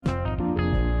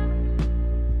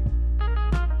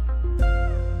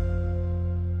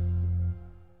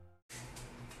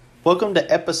Welcome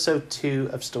to episode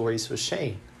 2 of Stories with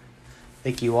Shane.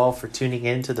 Thank you all for tuning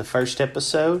in to the first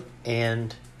episode,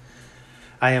 and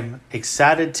I am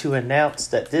excited to announce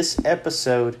that this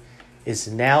episode is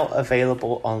now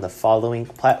available on the following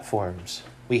platforms.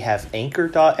 We have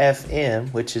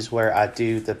Anchor.fm, which is where I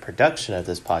do the production of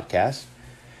this podcast.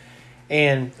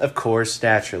 And, of course,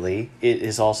 naturally, it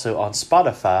is also on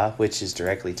Spotify, which is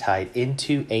directly tied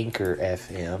into Anchor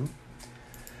FM.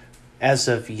 As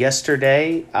of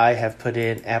yesterday, I have put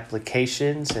in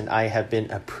applications and I have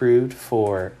been approved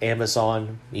for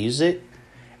Amazon Music,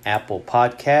 Apple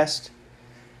Podcast,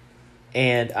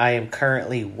 and I am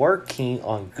currently working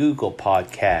on Google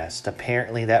Podcast.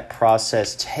 Apparently, that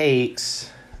process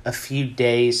takes a few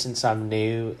days since I'm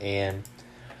new, and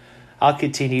I'll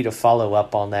continue to follow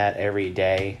up on that every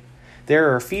day.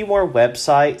 There are a few more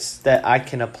websites that I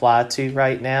can apply to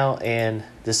right now, and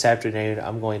this afternoon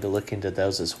I'm going to look into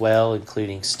those as well,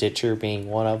 including Stitcher being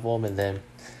one of them, and then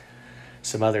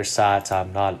some other sites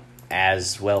I'm not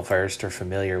as well versed or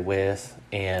familiar with.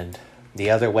 And the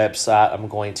other website I'm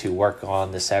going to work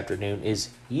on this afternoon is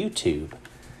YouTube.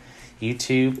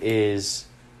 YouTube is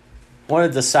one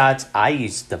of the sites I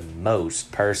use the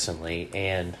most personally,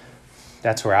 and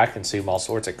that's where I consume all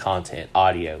sorts of content,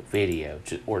 audio, video,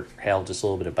 or hell, just a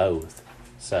little bit of both.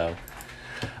 So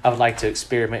I would like to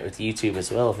experiment with YouTube as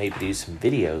well, maybe do some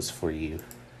videos for you.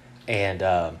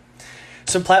 And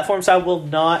some platforms I will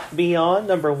not be on.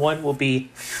 Number 1 will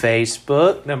be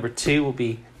Facebook. Number 2 will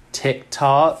be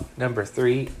TikTok. Number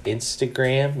 3,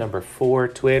 Instagram. Number 4,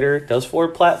 Twitter. Those 4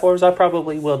 platforms I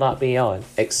probably will not be on,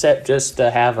 except just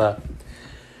to have a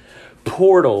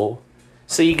portal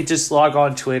so you can just log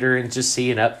on Twitter and just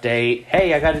see an update.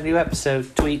 Hey, I got a new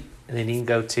episode, tweet, and then you can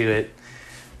go to it.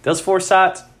 Those 4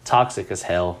 sites, toxic as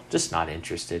hell. Just not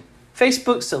interested.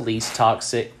 Facebook's the least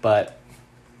toxic, but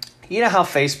you know how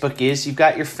Facebook is. You've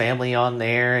got your family on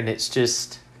there, and it's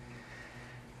just,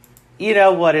 you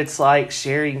know what it's like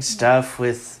sharing stuff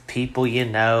with people you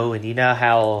know, and you know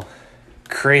how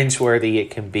cringeworthy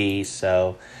it can be,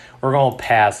 so we're going to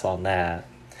pass on that.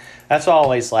 That's why I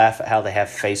always laugh at how they have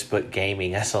Facebook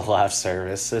gaming as a live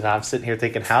service. And I'm sitting here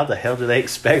thinking, how the hell do they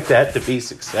expect that to be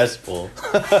successful?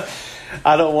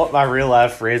 I don't want my real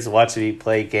life friends watching me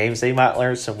play games. They might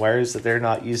learn some words that they're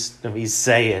not used to me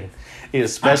saying. You know,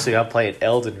 especially when I'm playing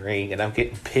Elden Ring and I'm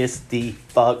getting pissed the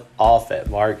fuck off at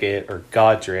Market or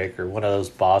Godric or one of those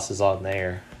bosses on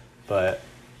there. But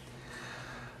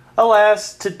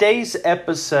alas, today's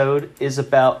episode is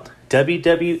about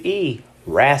WWE.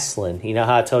 Wrasslin. You know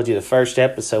how I told you the first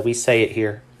episode, we say it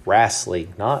here,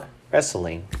 wrestling, not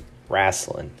wrestling,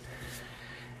 wrasslin.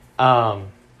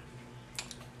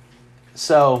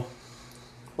 So,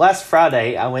 last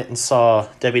Friday, I went and saw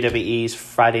WWE's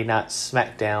Friday Night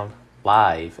SmackDown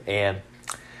live, and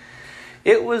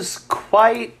it was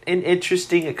quite an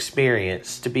interesting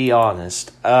experience, to be honest.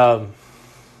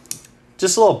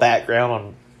 Just a little background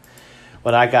on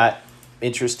when I got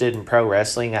interested in pro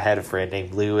wrestling. I had a friend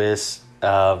named Lewis.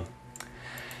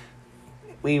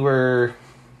 We were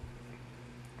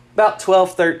about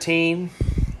 12, 13,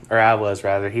 or I was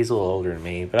rather, he's a little older than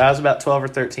me, but I was about 12 or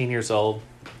 13 years old,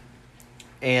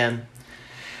 and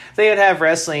they would have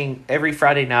wrestling every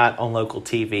Friday night on local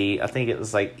TV. I think it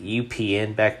was like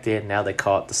UPN back then, now they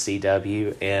call it the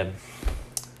CW, and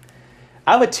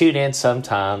I would tune in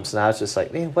sometimes, and I was just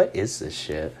like, man, what is this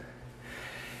shit?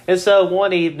 And so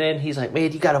one evening, he's like,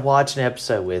 man, you got to watch an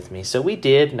episode with me. So we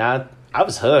did, and I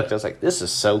was hooked. I was like, this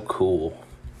is so cool.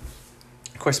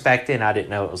 Of course, back then, I didn't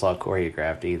know it was all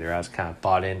choreographed either. I was kind of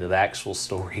bought into the actual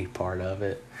story part of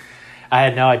it. I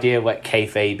had no idea what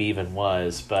kayfabe even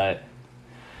was. But,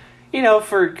 you know,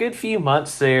 for a good few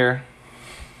months there,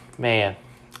 man,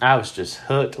 I was just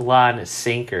hooked, line, and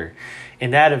sinker.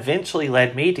 And that eventually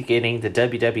led me to getting the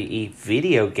WWE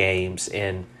video games.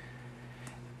 And,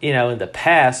 you know, in the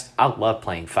past, I loved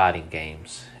playing fighting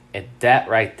games. And that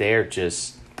right there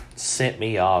just sent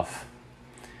me off.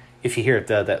 If you hear it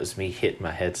though, that was me hitting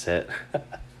my headset.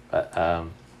 But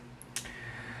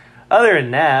other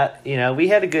than that, you know, we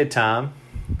had a good time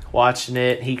watching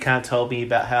it. He kind of told me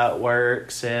about how it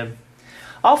works, and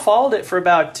I followed it for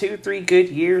about 2-3 good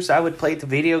years. I would play the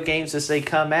video games as they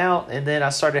come out, and then I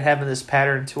started having this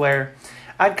pattern to where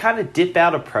I'd kind of dip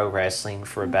out of pro wrestling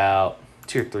for about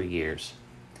 2 or 3 years.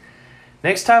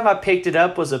 Next time I picked it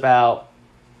up was about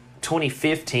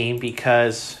 2015,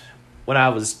 because when I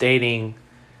was dating,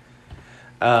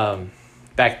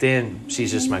 back then,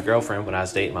 she's just my girlfriend. When I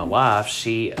was dating my wife,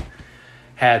 she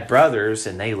had brothers,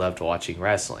 and they loved watching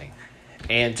wrestling.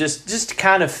 And just to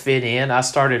kind of fit in, I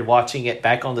started watching it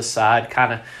back on the side,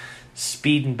 kind of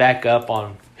speeding back up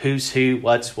on who's who,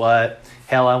 what's what.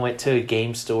 Hell, I went to a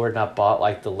game store and I bought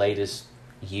like the latest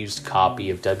used copy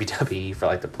of WWE for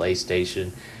like the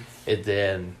PlayStation. And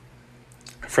then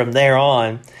from there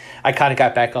on, I kind of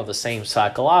got back on the same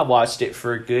cycle. I watched it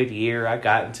for a good year. I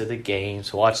got into the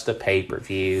games, watched the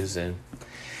pay-per-views, and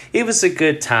it was a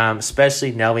good time,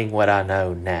 especially knowing what I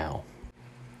know now.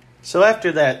 So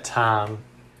after that time,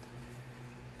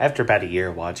 after about a year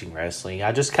of watching wrestling,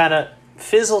 I just kind of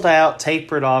fizzled out,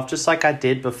 tapered off, just like I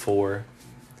did before.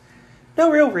 No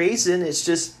real reason. It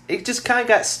just kind of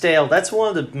got stale. That's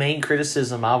one of the main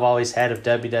criticism I've always had of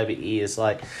WWE is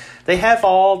like they have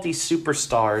all these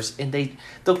superstars and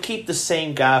they'll keep the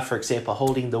same guy, for example,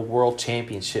 holding the world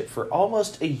championship for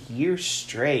almost a year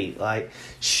straight. Like,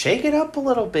 shake it up a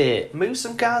little bit. Move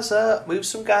some guys up. Move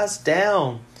some guys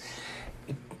down.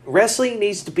 Wrestling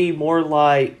needs to be more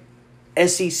like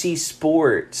SEC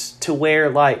sports to where,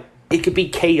 like, it could be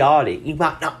chaotic. You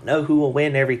might not know who will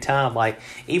win every time. Like,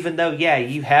 even though, yeah,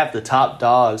 you have the top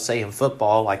dogs, say in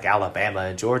football, like Alabama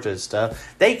and Georgia and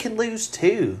stuff, they can lose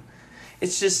too.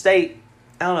 It's just I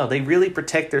don't know, they really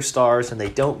protect their stars and they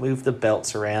don't move the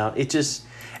belts around. It just,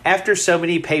 after so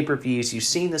many pay-per-views, you've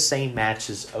seen the same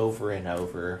matches over and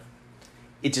over.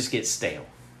 It just gets stale.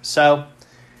 So, a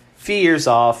few years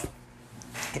off.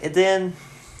 And then,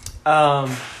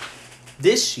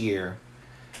 this year,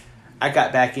 I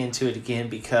got back into it again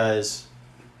because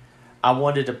I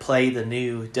wanted to play the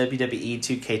new WWE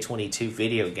 2K22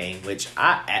 video game, which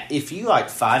if you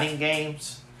like fighting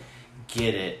games,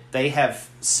 get it. They have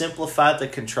simplified the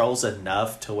controls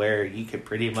enough to where you can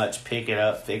pretty much pick it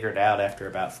up, figure it out after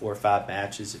about 4 or 5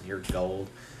 matches and you're gold.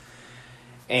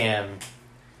 And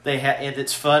and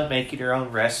it's fun making your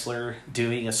own wrestler,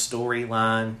 doing a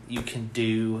storyline. You can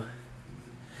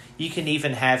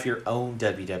even have your own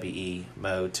WWE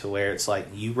mode to where it's like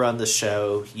you run the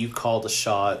show, you call the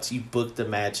shots, you book the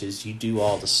matches, you do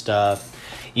all the stuff.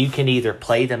 You can either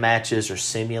play the matches or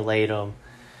simulate them.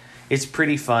 It's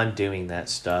pretty fun doing that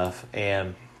stuff,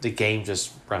 and the game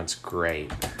just runs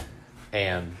great.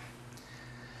 And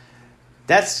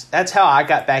that's how I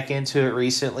got back into it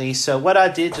recently. So what I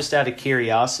did just out of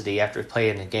curiosity after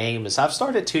playing the game is I've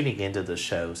started tuning into the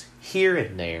shows here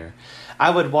and there. I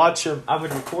would watch them, I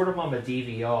would record them on my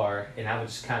DVR, and I would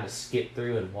just kind of skip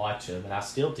through and watch them, and I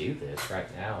still do this right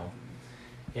now.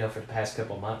 You know, for the past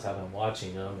couple of months I've been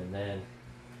watching them, and then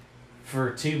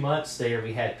for 2 months there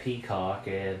we had Peacock,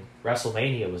 and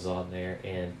WrestleMania was on there,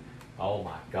 and oh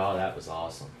my god, that was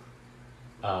awesome.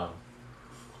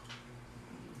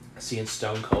 Seeing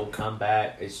Stone Cold come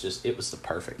back, it was the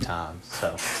perfect time,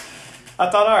 so I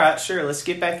thought, all right, sure, let's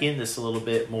get back in this a little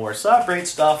bit more. So I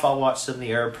branched off. I watched some of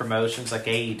the herb promotions like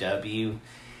AEW.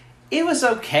 It was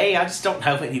okay. I just don't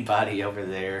know anybody over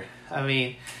there. I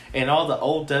mean, and all the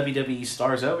old WWE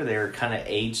stars over there are kind of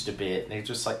aged a bit. They're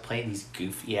just like playing these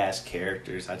goofy-ass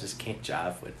characters. I just can't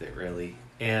jive with it, really.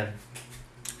 And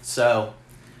so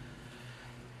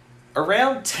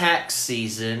around tax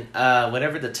season,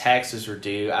 whenever the taxes were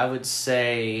due, I would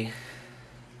say,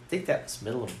 I think that was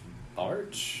middle of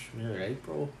March, middle of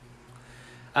April.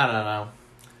 I don't know.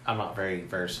 I'm not very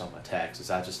versed on my taxes.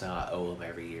 I just know I owe them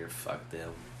every year. Fuck them.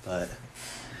 But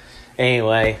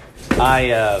anyway,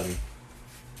 they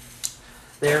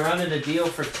were running a deal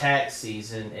for tax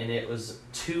season, and it was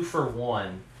 2 for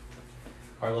 1.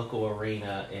 Our local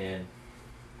arena in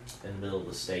the middle of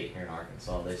the state here in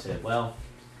Arkansas. They said, well,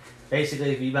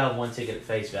 basically, if you buy 1 ticket at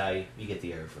face value, you get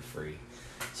the other for free.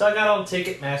 So I got on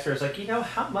Ticketmaster. I was like,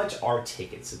 how much are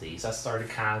tickets of these? I started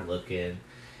kind of looking.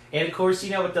 And, of course,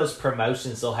 with those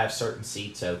promotions, they'll have certain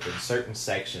seats open, certain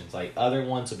sections. Like, other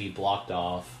ones will be blocked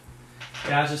off.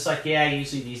 And I was just like, yeah,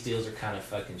 usually these deals are kind of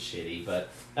fucking shitty. But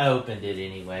I opened it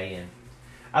anyway. And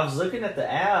I was looking at the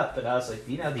app, and I was like,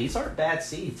 these aren't bad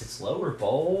seats. It's lower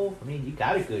bowl. I mean, you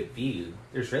got a good view.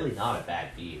 There's really not a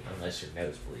bad view unless you're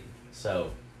nosebleed.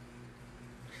 So,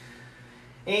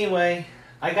 anyway,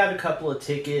 I got a couple of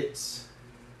tickets.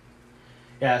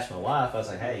 Yeah, I asked my wife. I was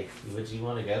like, hey, would you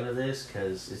want to go to this?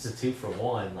 Because it's a 2 for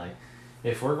 1. Like,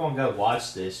 if we're going to go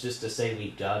watch this, just to say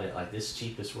we've done it, like, this is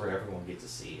cheapest we're ever going to get to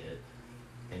see it.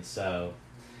 And so,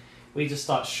 we just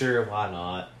thought, sure, why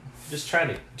not?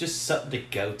 Just something to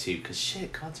go to. Because,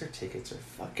 shit, concert tickets are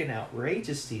fucking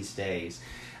outrageous these days.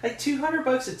 Like,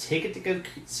 $200 a ticket to go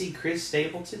see Chris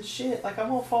Stapleton? Shit, like, I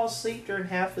won't fall asleep during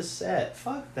half a set.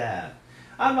 Fuck that.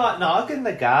 I'm not knocking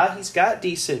the guy. He's got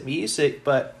decent music,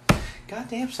 but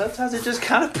goddamn, sometimes it just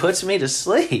kind of puts me to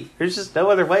sleep. There's just no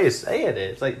other way of saying it.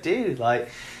 It's like, dude, like,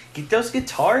 get those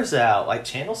guitars out. Like,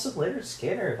 channel some Leonard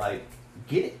Skinner. Like,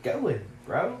 get it going,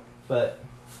 bro. But,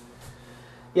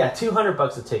 yeah,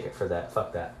 $200 a ticket for that.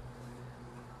 Fuck that.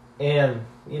 And,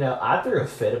 I threw a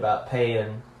fit about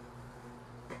paying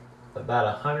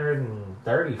about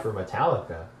 $130 for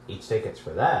Metallica. Each ticket's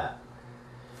for that.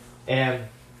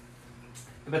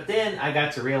 But then I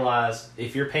got to realize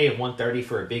if you're paying $130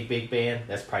 for a big band,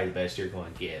 that's probably the best you're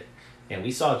going to get. And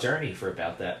we saw Journey for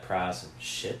about that price, and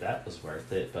shit, that was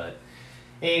worth it. But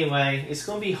anyway, it's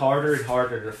going to be harder and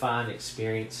harder to find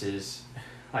experiences,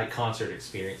 like concert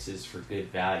experiences, for good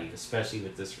value, especially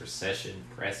with this recession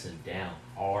pressing down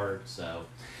hard. So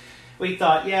we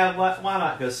thought, why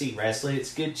not go see Wrasslin?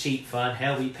 It's good, cheap fun.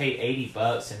 Hell, we paid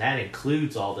 $80, and that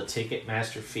includes all the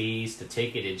Ticketmaster fees, the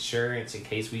ticket insurance, in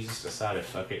case we just decided,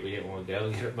 fuck it, we didn't want to go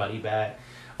and get our money back.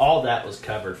 All that was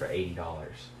covered for $80.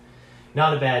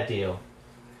 Not a bad deal.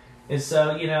 And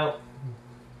so,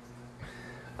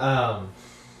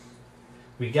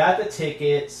 we got the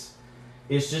tickets.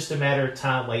 It's just a matter of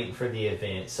time waiting for the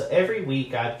event. So every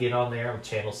week I'd get on there on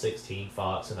Channel 16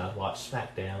 Fox, and I'd watch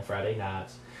SmackDown Friday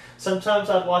nights. Sometimes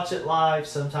I'd watch it live.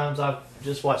 Sometimes I'd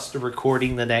just watch the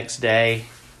recording the next day,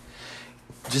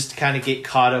 just to kind of get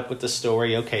caught up with the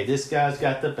story. Okay, this guy's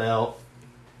got the belt.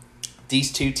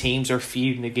 These two teams are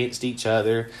feuding against each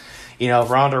other.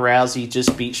 Ronda Rousey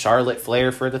just beat Charlotte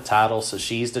Flair for the title, so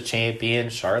she's the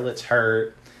champion. Charlotte's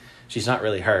hurt. She's not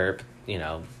really hurt,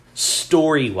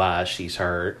 story-wise she's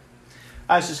hurt.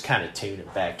 I was just kind of tuning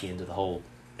back into the whole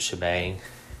shebang.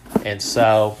 And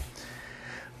so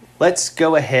let's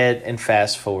go ahead and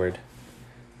fast forward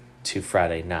to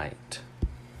Friday night.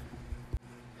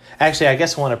 Actually, I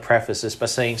guess I want to preface this by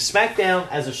saying SmackDown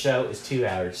as a show is 2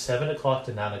 hours, 7 o'clock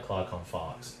to 9 o'clock on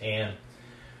Fox. And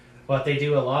what they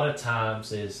do a lot of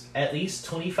times is at least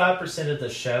 25% of the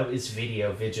show is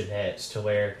video vignettes, to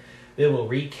where they will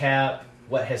recap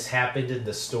what has happened in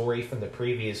the story from the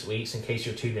previous weeks, in case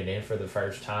you're tuning in for the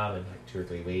first time in like 2 or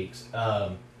 3 weeks.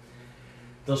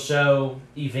 They'll show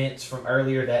events from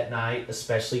earlier that night,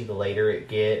 especially the later it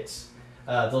gets.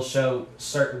 They'll show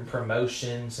certain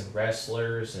promotions and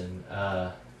wrestlers and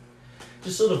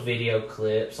just little video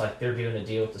clips, like they're doing a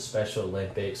deal with the Special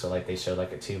Olympics, so like they show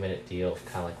like a 2-minute deal of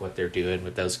kind of like what they're doing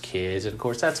with those kids, and of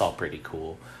course that's all pretty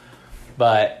cool.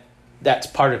 But that's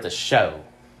part of the show,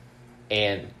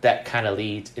 and that kind of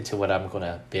leads into what I'm going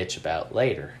to bitch about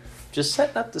later. Just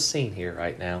setting up the scene here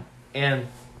right now. And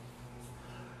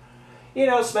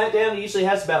SmackDown usually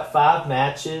has about 5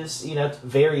 matches,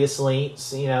 various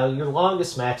lengths. Your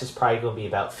longest match is probably going to be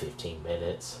about 15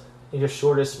 minutes. And your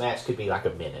shortest match could be like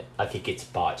a minute. Like it gets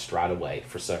botched right away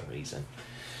for some reason.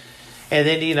 And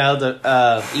then,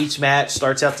 each match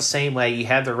starts out the same way. You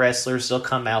have the wrestlers, they'll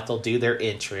come out, they'll do their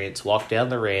entrance, walk down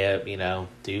the ramp,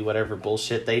 do whatever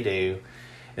bullshit they do.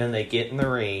 And then they get in the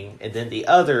ring. And then the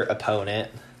other opponent,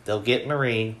 they'll get in the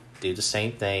ring, do the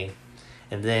same thing.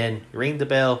 And then ring the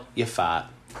bell, you fight.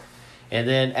 And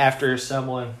then after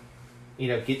someone,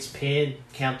 gets pinned,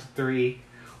 count to 3,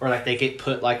 or like they get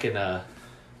put like in a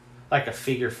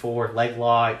figure 4 leg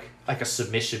lock, like a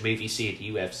submission move you see at the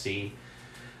UFC.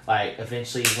 Like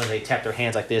eventually when they tap their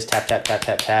hands like this, tap, tap, tap,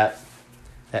 tap, tap,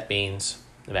 that means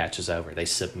the match is over. They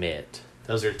submit.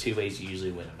 Those are 2 ways you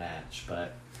usually win a match.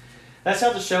 But that's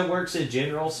how the show works in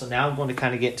general. So now I'm going to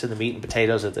kind of get to the meat and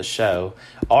potatoes of the show.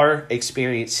 Our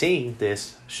experience seeing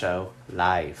this show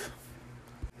live.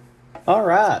 All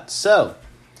right. So,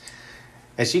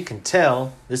 as you can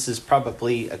tell, this is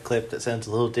probably a clip that sounds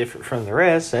a little different from the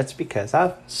rest. That's because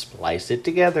I've spliced it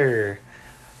together.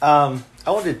 I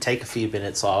wanted to take a few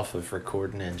minutes off of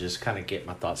recording and just kind of get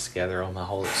my thoughts together on the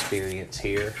whole experience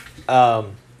here.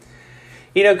 Going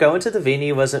to the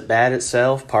venue wasn't bad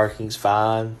itself. Parking's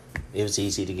fine. It was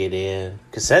easy to get in.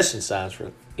 Concession signs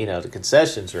were, the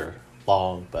concessions are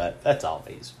long, but that's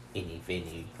always any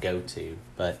venue you go to.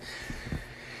 But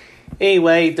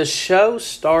anyway, the show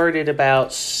started about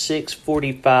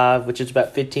 6:45, which is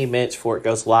about 15 minutes before it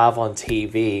goes live on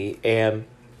TV. And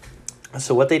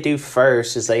so what they do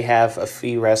first is they have a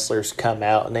few wrestlers come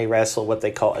out and they wrestle what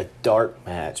they call a dark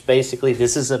match. Basically,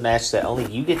 this is a match that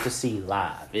only you get to see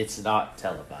live. It's not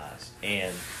televised.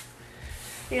 And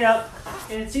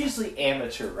and it's usually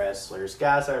amateur wrestlers,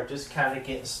 guys that are just kind of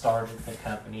getting started in the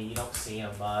company. You don't see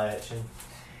them much. And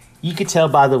you could tell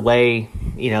by the way,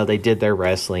 they did their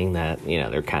wrestling that,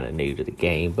 they're kind of new to the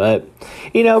game. But,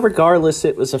 regardless,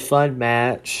 it was a fun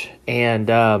match. And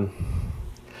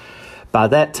by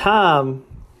that time,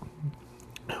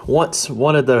 once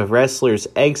one of the wrestlers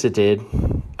exited,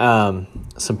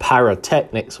 some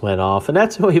pyrotechnics went off. And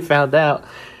that's when we found out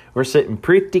we're sitting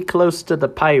pretty close to the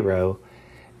pyro.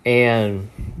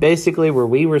 And basically where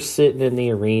we were sitting in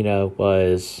the arena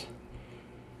was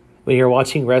when you're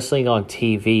watching wrestling on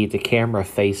TV, the camera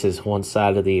faces one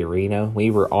side of the arena. We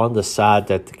were on the side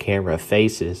that the camera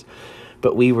faces,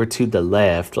 but we were to the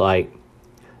left, like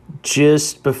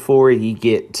just before you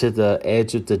get to the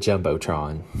edge of the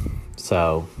Jumbotron.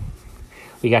 So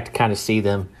we got to kind of see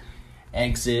them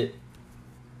exit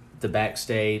the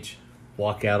backstage,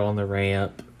 walk out on the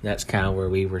ramp. That's kind of where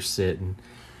we were sitting.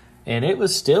 And it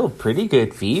was still a pretty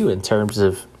good view in terms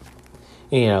of,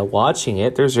 watching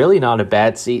it. There's really not a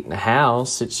bad seat in the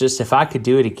house. It's just if I could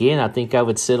do it again, I think I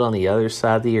would sit on the other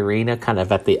side of the arena, kind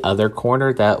of at the other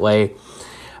corner. That way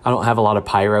I don't have a lot of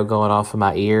pyro going off in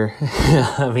my ear.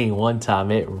 I mean, one time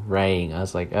it rang. I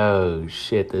was like, oh,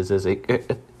 shit, this isn't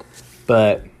good.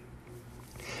 But,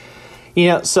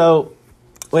 so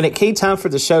when it came time for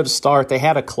the show to start, they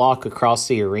had a clock across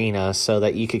the arena so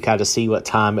that you could kind of see what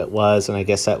time it was, and I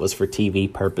guess that was for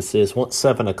TV purposes. Once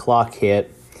 7 o'clock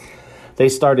hit, they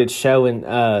started showing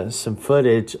some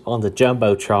footage on the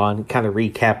Jumbotron, kind of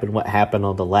recapping what happened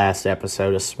on the last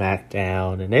episode of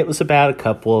SmackDown. And it was about a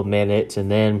couple of minutes,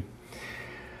 and then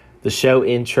the show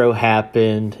intro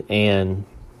happened, and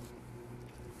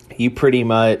you pretty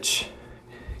much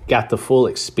got the full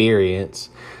experience.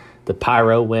 The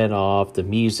pyro went off, the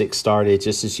music started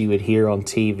just as you would hear on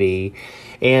TV.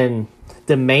 And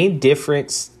the main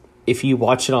difference, if you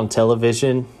watch it on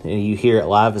television and you hear it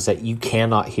live, is that you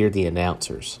cannot hear the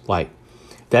announcers. Like,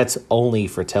 that's only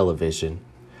for television.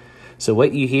 So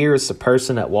what you hear is the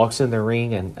person that walks in the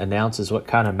ring and announces what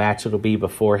kind of match it'll be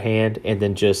beforehand, and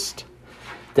then just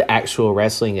the actual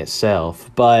wrestling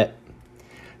itself. But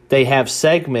they have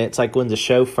segments, like when the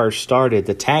show first started,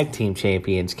 the tag team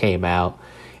champions came out,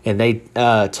 and they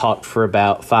talked for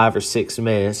about 5 or 6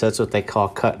 minutes. That's what they call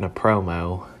cutting a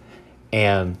promo.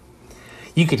 And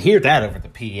you could hear that over the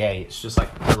PA. It's just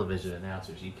like the television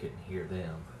announcers. You couldn't hear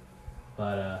them.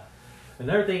 But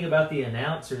another thing about the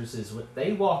announcers is when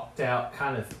they walked out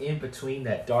kind of in between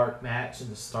that dark match and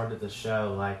the start of the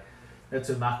show. Like, that's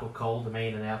when Michael Cole, the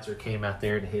main announcer, came out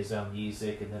there to his own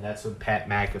music. And then that's when Pat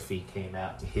McAfee came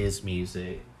out to his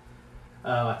music.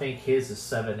 I think his is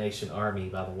Seven Nation Army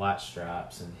by the White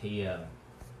Stripes. And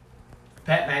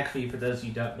Pat McAfee, for those of you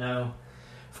who don't know,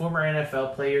 former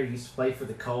NFL player, used to play for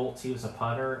the Colts. He was a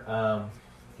punter.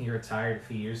 He retired a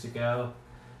few years ago.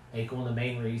 I think one of the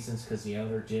main reasons because the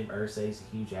owner, Jim Irsay, is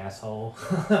a huge asshole.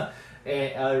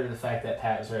 And other than the fact that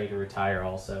Pat was ready to retire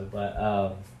also.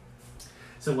 But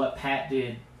so what Pat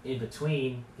did in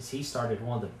between is he started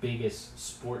one of the biggest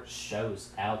sports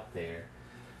shows out there.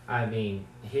 I mean,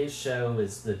 his show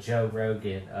is the Joe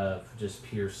Rogan of just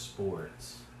pure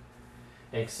sports.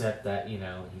 Except that,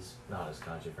 he's not as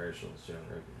controversial as Joe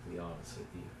Rogan, to be honest with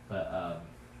you. But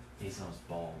he's not as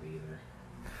bald either.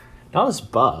 Not as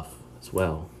buff as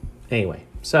well. Anyway,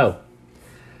 so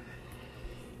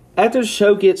after the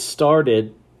show gets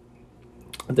started,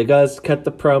 the guys cut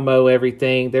the promo,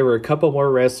 everything. There were a couple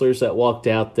more wrestlers that walked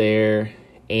out there,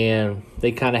 and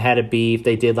they kind of had a beef.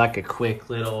 They did like a quick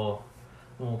little,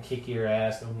 I'm going to kick your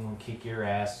ass, I'm going to kick your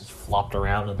ass, just flopped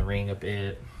around in the ring a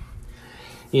bit.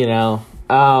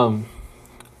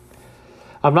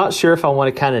 I'm not sure if I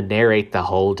want to kind of narrate the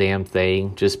whole damn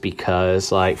thing, just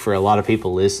because, like, for a lot of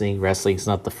people listening, wrestling's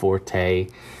not the forte.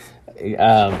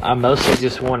 I mostly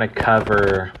just want to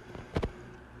cover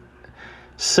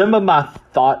some of my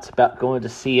thoughts about going to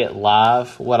see it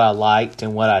live, what I liked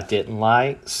and what I didn't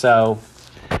like. So,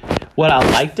 what I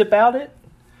liked about it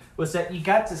was that you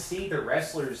got to see the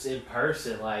wrestlers in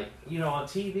person. Like, on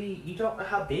TV, you don't know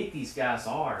how big these guys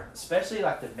are. Especially,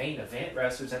 like, the main event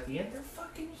wrestlers at the end. They're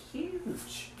fucking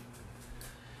huge.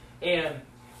 And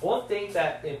one thing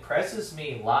that impresses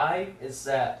me live is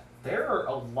that there are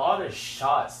a lot of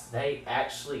shots they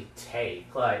actually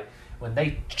take. Like, when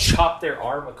they chop their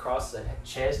arm across the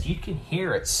chest, you can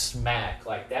hear it smack.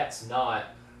 Like, that's not,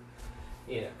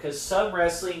 because some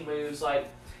wrestling moves, like,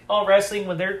 on wrestling,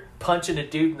 when they're punching a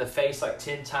dude in the face like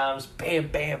 10 times, bam,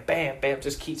 bam, bam, bam,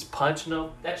 just keeps punching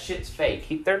them, that shit's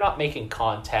fake. They're not making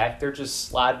contact. They're just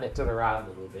sliding it to the right a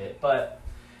little bit. But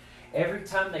every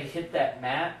time they hit that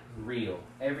mat, real.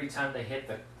 Every time they hit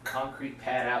the concrete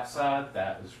pad outside,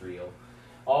 that was real.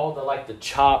 All the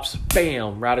chops,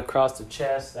 bam, right across the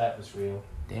chest, that was real.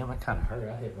 Damn, that kind of hurt.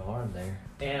 I hit my arm there.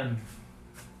 And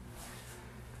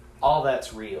all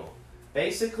that's real.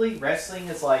 Basically, wrestling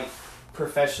is like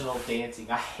professional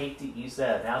dancing. I hate to use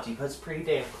that analogy, but it's pretty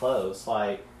damn close.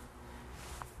 Like,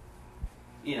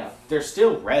 they're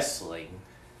still wrestling,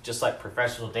 just like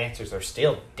professional dancers are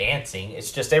still dancing.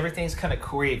 It's just everything's kind of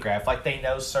choreographed. Like, they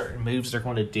know certain moves they're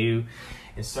going to do,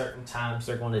 and certain times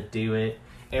they're going to do it.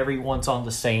 Everyone's on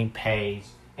the same page.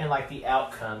 And like the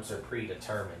outcomes are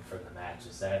predetermined for the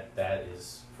matches. That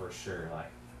is for sure.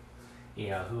 Like, you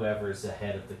know, whoever's the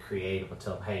head of the creative will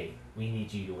tell them, hey, we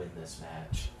need you to win this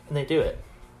match. And they do it.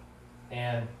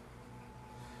 And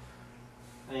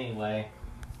anyway.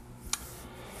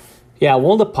 Yeah,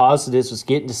 one of the positives was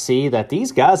getting to see that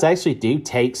these guys actually do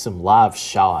take some live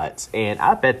shots. And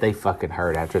I bet they fucking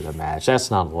hurt after the match. That's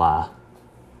not a lie.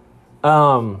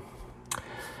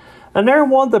 Another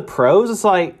one of the pros is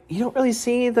like, you don't really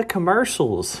see any of the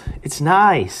commercials. It's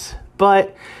nice.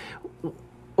 But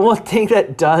one thing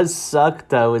that does suck,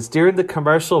 though, is during the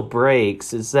commercial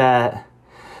breaks is that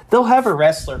they'll have a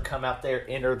wrestler come out there,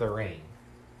 enter the ring.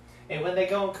 And when they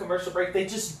go on commercial break, they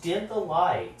just dim the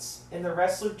lights, and the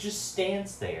wrestler just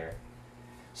stands there.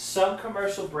 Some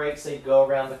commercial breaks, they go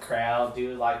around the crowd,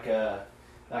 do like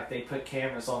they put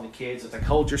cameras on the kids, it's like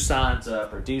hold your signs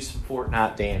up, or do some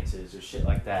Fortnite dances, or shit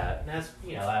like that. And that's,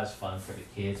 you know, that was fun for the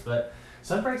kids. But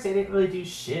some breaks, they didn't really do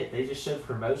shit. They just showed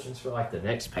promotions for like the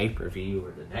next pay-per-view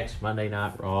or the next Monday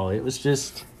Night Raw. It was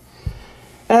just,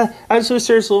 I just wish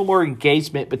there's a little more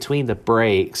engagement between the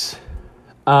breaks.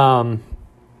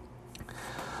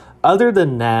 Other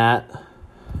than that,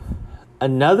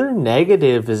 another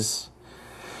negative is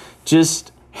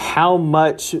just how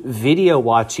much video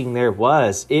watching there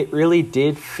was. It really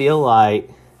did feel like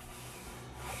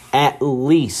at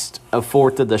least a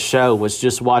fourth of the show was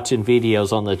just watching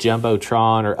videos on the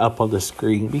Jumbotron or up on the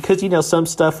screen. Because, you know, some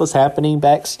stuff was happening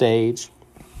backstage.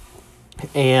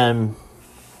 And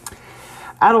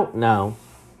I don't know.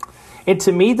 And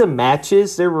to me, the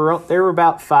matches, there were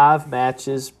about 5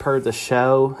 matches per the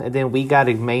show. And then we got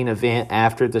a main event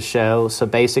after the show. So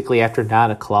basically after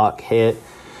 9 o'clock hit,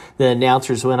 the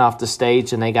announcers went off the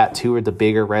stage and they got 2 of the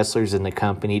bigger wrestlers in the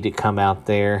company to come out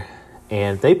there.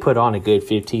 And they put on a good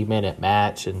 15-minute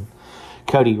match. And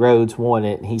Cody Rhodes won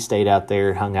it. And he stayed out there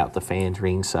and hung out the fans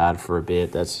ringside for a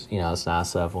bit. That's, you know, it's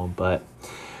nice of him. But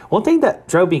one thing that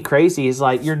drove me crazy is,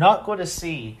 like, you're not going to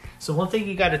see. So one thing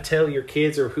you got to tell your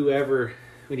kids or whoever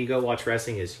when you go watch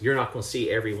wrestling is you're not going to see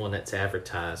everyone that's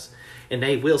advertised. And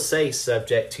they will say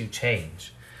subject to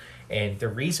change. And the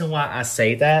reason why I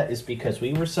say that is because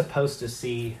we were supposed to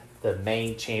see the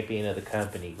main champion of the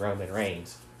company, Roman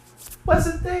Reigns.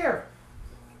 Wasn't there.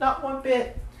 Not one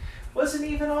bit. Wasn't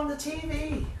even on the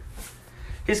TV.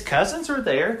 His cousins were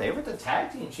there. They were the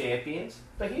tag team champions.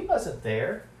 But he wasn't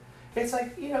there. It's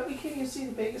like, you know, we can't even see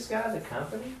the biggest guy in the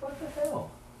company. What the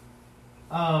hell?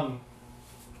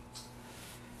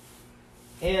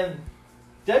 And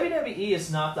WWE is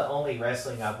not the only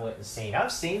wrestling I've went and seen.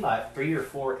 I've seen like 3 or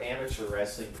 4 amateur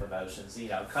wrestling promotions. You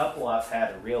know, a couple I've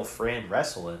had a real friend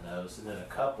wrestle in those, and then a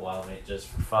couple I went just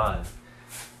for fun.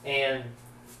 And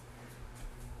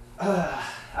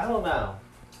I don't know.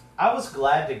 I was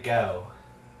glad to go,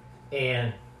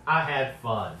 and I had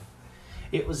fun.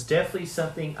 It was definitely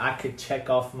something I could check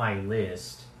off my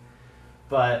list.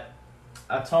 But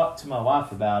I talked to my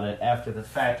wife about it after the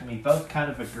fact, and we both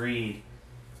kind of agreed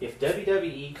if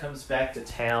WWE comes back to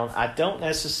town, I don't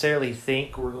necessarily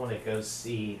think we're going to go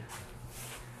see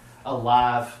a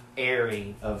live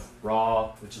airing of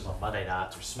Raw, which is on Monday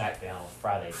nights, or SmackDown on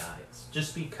Friday nights.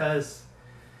 Just because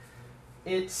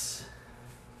there's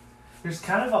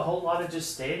kind of a whole lot of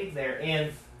just standing there.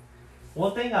 And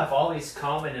one thing I've always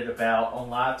commented about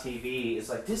on live TV is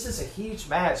like, this is a huge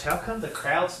match. How come the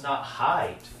crowd's not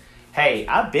hyped? Hey,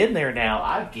 I've been there now.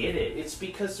 I get it. It's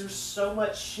because there's so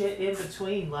much shit in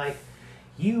between. Like,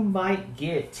 you might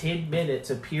get 10 minutes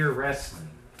of pure wrestling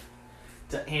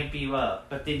to amp you up,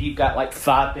 but then you've got like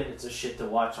 5 minutes of shit to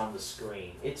watch on the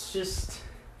screen. It's just,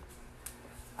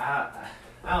 I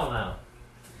don't know.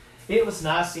 It was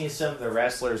nice seeing some of the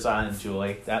wrestlers I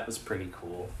enjoy. That was pretty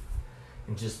cool.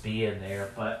 And just being there.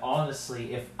 But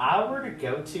honestly, if I were to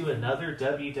go to another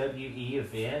WWE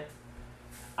event,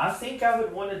 I think I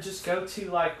would want to just go to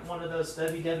like one of those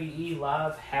WWE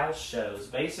live house shows.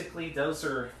 Basically, those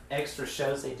are extra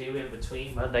shows they do in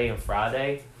between Monday and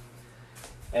Friday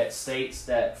at states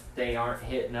that they aren't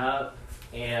hitting up.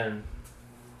 And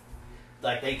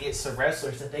like they get some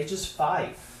wrestlers that they just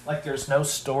fight. Like there's no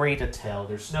story to tell.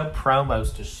 There's no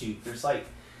promos to shoot. There's like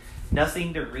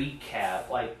nothing to recap.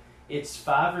 Like it's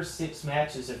 5 or 6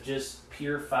 matches of just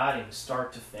pure fighting,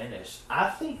 start to finish. I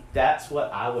think that's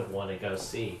what I would want to go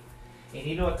see. And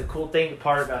you know what the cool thing,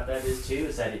 part about that is too,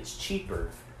 is that it's cheaper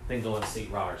than going to see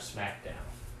Raw or SmackDown.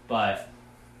 But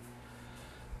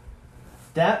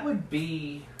that would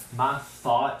be my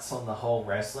thoughts on the whole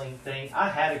wrestling thing. I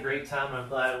had a great time. I'm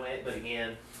glad I went. But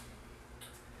again,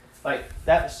 like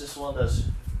that was just one of those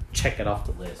check it off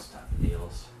the list type of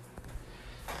deals.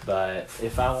 But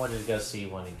if I wanted to go see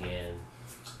one again,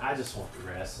 I just want the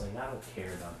wrestling. I don't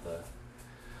care about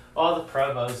all the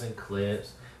promos and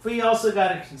clips. But you also got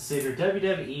to consider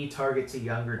WWE targets a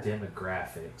younger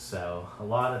demographic, so a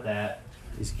lot of that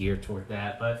is geared toward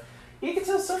that. But you can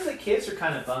tell some of the kids are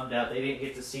kind of bummed out they didn't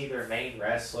get to see their main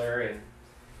wrestler, and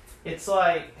it's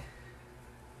like,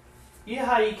 you know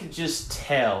how you can just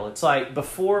tell? It's like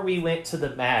before we went to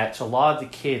the match, a lot of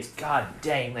the kids, god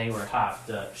dang, they were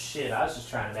hyped up. Shit, I was just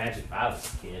trying to imagine if I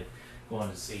was a kid going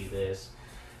to see this.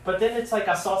 But then it's like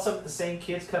I saw some of the same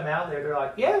kids come out there. They're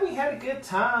like, yeah, we had a good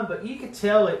time, but you could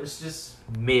tell it was just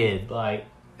mid. Like,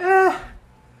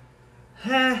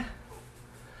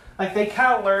 Like, they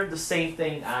kind of learned the same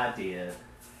thing I did.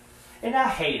 And I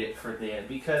hate it for them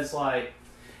because, like,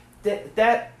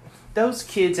 those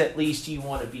kids, at least you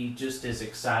want to be just as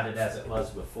excited as it was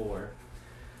before.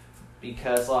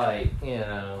 Because, like, you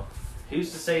know,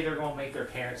 who's to say they're going to make their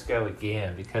parents go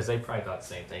again? Because they probably thought the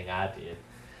same thing I did.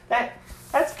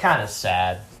 That's kind of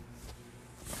sad.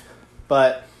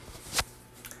 But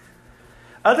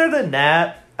other than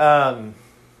that,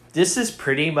 this is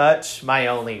pretty much my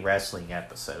only wrestling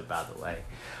episode, by the way.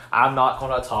 I'm not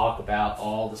going to talk about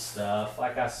all the stuff.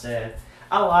 Like I said,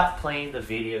 I like playing the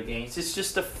video games. It's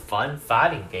just a fun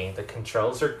fighting game. The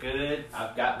controls are good.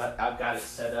 I've got it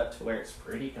set up to where it's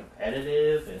pretty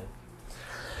competitive, and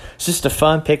it's just a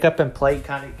fun pick up and play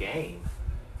kind of game.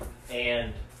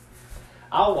 And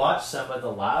I'll watch some of the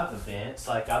live events.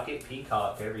 Like, I'll get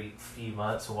Peacock every few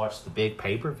months and watch the big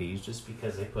pay-per-views just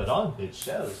because they put on good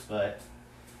shows. But,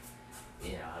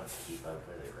 you know, I don't keep up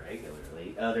with it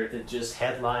regularly. Other than just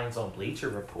headlines on Bleacher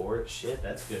Report, shit,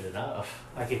 that's good enough.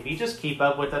 Like, if you just keep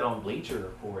up with it on Bleacher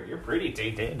Report, you're pretty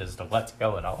tuned in as to what's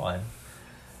going on.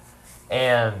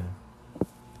 And,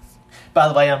 by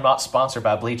the way, I'm not sponsored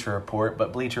by Bleacher Report,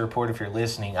 but Bleacher Report, if you're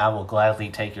listening, I will gladly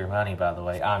take your money, by the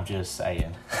way. I'm just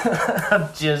saying. I'm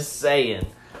just saying.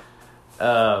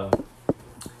 But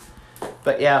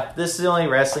yeah, this is the only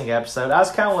wrestling episode. I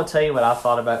just kind of want to tell you what I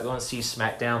thought about going to see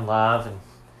SmackDown Live, and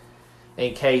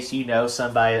in case you know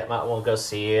somebody that might want to go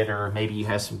see it, or maybe you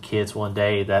have some kids one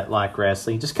day that like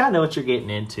wrestling, just kind of know what you're getting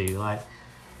into. Like,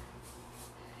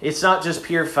 it's not just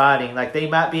pure fighting. Like, they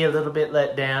might be a little bit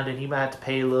let down, and you might have to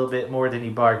pay a little bit more than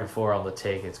you bargained for on the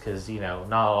tickets, because, you know,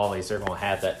 not always they're going to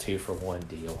have that 2-for-1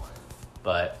 deal.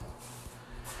 But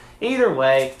either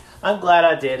way, I'm glad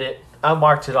I did it. I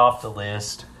marked it off the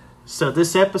list. So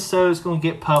this episode is going to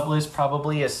get published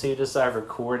probably as soon as I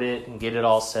record it and get it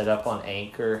all set up on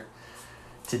Anchor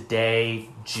today,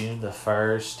 June the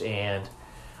 1st, and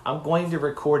I'm going to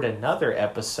record another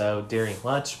episode during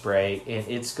lunch break, and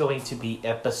it's going to be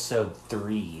episode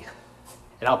 3.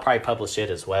 And I'll probably publish it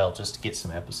as well, just to get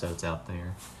some episodes out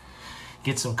there.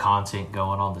 Get some content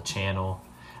going on the channel.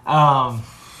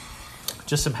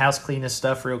 Just some house cleaning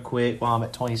stuff real quick while I'm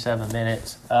at 27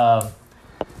 minutes.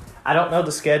 I don't know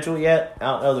the schedule yet. I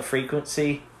don't know the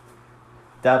frequency.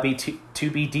 That'll be to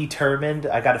be determined.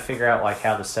 I got to figure out like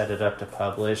how to set it up to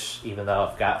publish, even though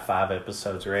I've got 5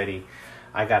 episodes ready.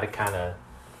 I got to kind of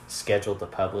schedule the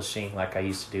publishing like I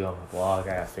used to do on the blog.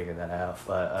 I got to figure that out.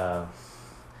 But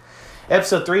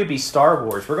episode 3 would be Star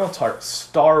Wars. We're going to talk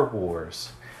Star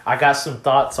Wars. I got some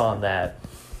thoughts on that.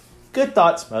 Good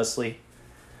thoughts, mostly.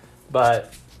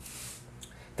 But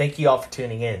thank you all for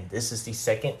tuning in. This is the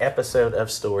 2nd episode of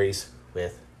Stories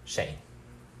with Shane.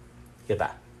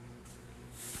 Goodbye.